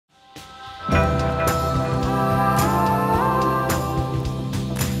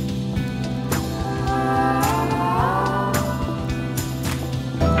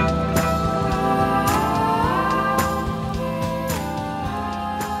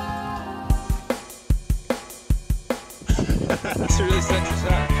That's a really sexy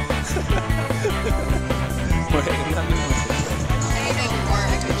shot. Anything for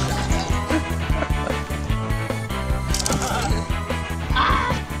a good shot.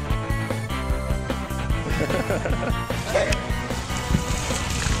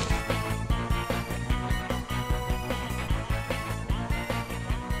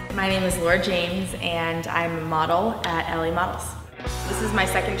 My name is Laura James and I'm a model at LA Models. This is my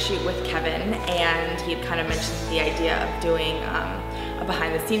second shoot with Kevin, and he had kind of mentioned the idea of doing a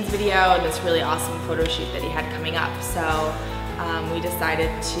behind the scenes video and this really awesome photo shoot that he had coming up. So we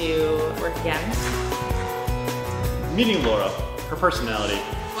decided to work again. Meeting Laura, her personality,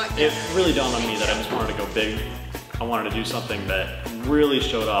 it really dawned on me that I just wanted to go big. I wanted to do something that really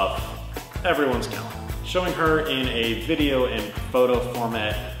showed off everyone's talent. Showing her in a video and photo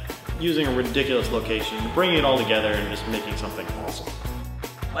format, using a ridiculous location, bringing it all together and just making something awesome.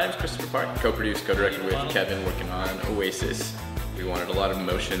 My name's Christopher Park, co-produced, co-directed with Kevin, working on Oasis. We wanted a lot of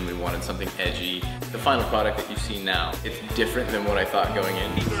motion, we wanted something edgy. The final product that you see now, it's different than what I thought going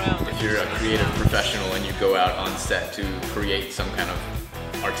in. If you're a creative professional and you go out on set to create some kind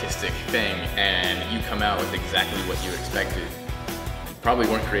of artistic thing and you come out with exactly what you expected, you probably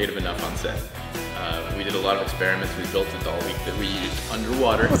weren't creative enough on set. We did a lot of experiments. We built a doll that we used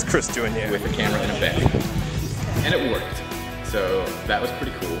underwater. What's Chris doing here? With a camera in a bag. And it worked. So that was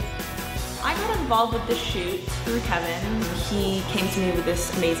pretty cool. I got involved with the shoot through Kevin. He came to me with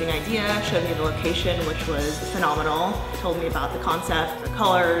this amazing idea, showed me the location, which was phenomenal, told me about the concept, the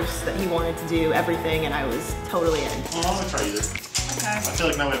colors, that he wanted to do everything, and I was totally in. Well, I'm gonna try either. Okay. I feel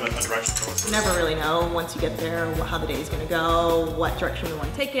like now we have a direction for it. You never really know once you get there how the day's gonna go, what direction we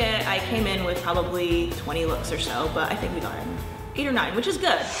want to take it. I came in with probably 20 looks or so, but I think we got in 8 or 9, which is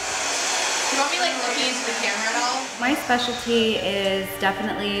good. You want me like looking into the camera at all? My specialty is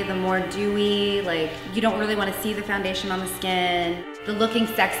definitely the more dewy, like you don't really want to see the foundation on the skin. The looking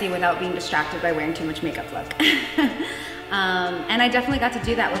sexy without being distracted by wearing too much makeup look. And I definitely got to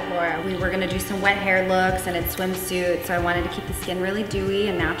do that with Laura. We were gonna do some wet hair looks and a swimsuit, so I wanted to keep the skin really dewy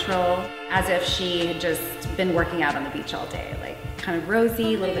and natural, as if she had just been working out on the beach all day. Like kind of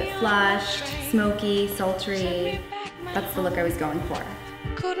rosy, a little bit flushed, smoky, sultry. That's the look I was going for.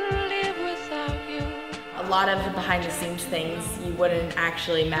 A lot of the behind the scenes things you wouldn't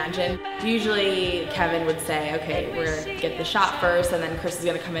actually imagine. Usually Kevin would say, okay, we're gonna get the shot first and then Chris is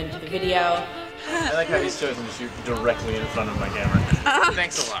gonna come into the video. I like how he's chosen to shoot directly in front of my camera.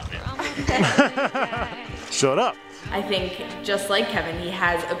 Thanks a lot, man. Shut up. I think just like Kevin, he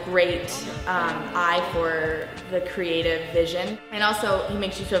has a great eye for the creative vision. And also he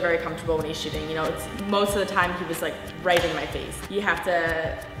makes you feel very comfortable when he's shooting. You know, it's most of the time he was like right in my face. You have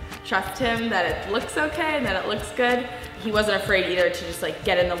to trust him that it looks okay and that it looks good. He wasn't afraid either to just like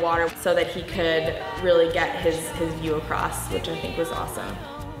get in the water so that he could really get his view across, which I think was awesome.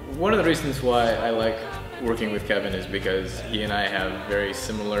 One of the reasons why I like working with Kevin is because he and I have very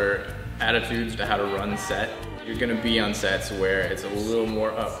similar attitudes to how to run set. You're gonna be on sets where it's a little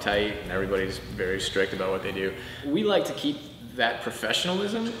more uptight and everybody's very strict about what they do. We like to keep that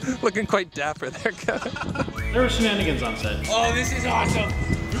professionalism. Looking quite dapper there, Kevin. There were shenanigans on set. Oh, this is awesome.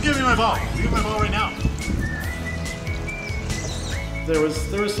 You give me my ball. You give me my ball right now. There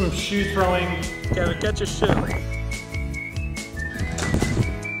was some shoe throwing. Kevin, catch your shoe.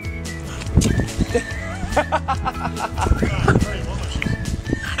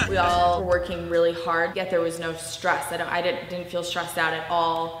 We all were working really hard, yet there was no stress. I didn't feel stressed out at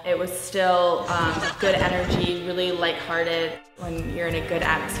all. It was still good energy, really lighthearted. When you're in a good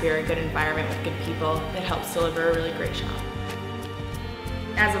atmosphere, a good environment with good people, it helps deliver a really great shot.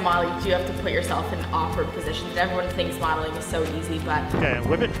 As a model, you do have to put yourself in awkward positions. Everyone thinks modeling is so easy, but Okay,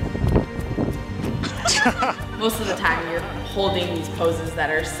 whip it. most of the time you're holding these poses that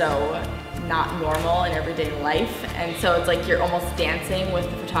are so not normal in everyday life, and so it's like you're almost dancing with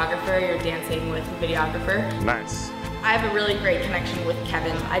the photographer, you're dancing with the videographer. Nice. I have a really great connection with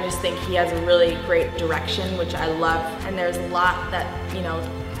Kevin. I just think he has a really great direction, which I love, and there's a lot that, you know,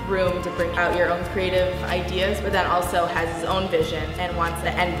 room to bring out your own creative ideas, but then also has his own vision and wants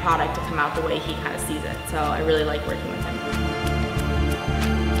the end product to come out the way he kind of sees it. So I really like working with him.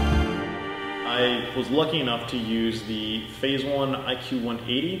 I was lucky enough to use the Phase 1 IQ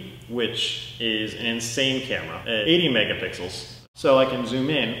 180, which is an insane camera at 80 megapixels. So I can zoom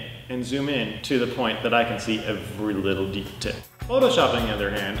in to the point that I can see every little detail. Photoshopping, on the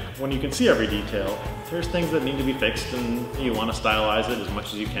other hand, when you can see every detail, there's things that need to be fixed and you want to stylize it as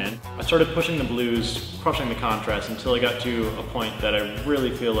much as you can. I started pushing the blues, crushing the contrast until I got to a point that I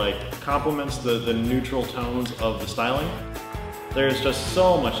really feel like complements the neutral tones of the styling. There's just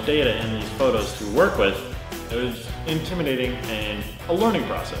so much data in these photos to work with. It was intimidating and a learning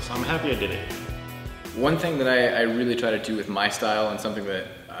process. I'm happy I did it. One thing that I really try to do with my style, and something that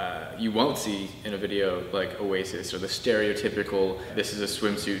you won't see in a video like Oasis, or the stereotypical, this is a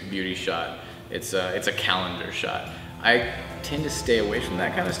swimsuit beauty shot, it's a calendar shot. I tend to stay away from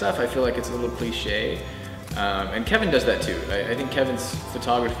that kind of stuff. I feel like it's a little cliche. And Kevin does that too. I think Kevin's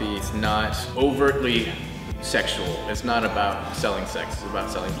photography is not overtly sexual. It's not about selling sex, it's about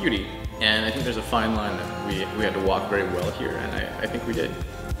selling beauty. And I think there's a fine line that we had to walk very well here, and I think we did.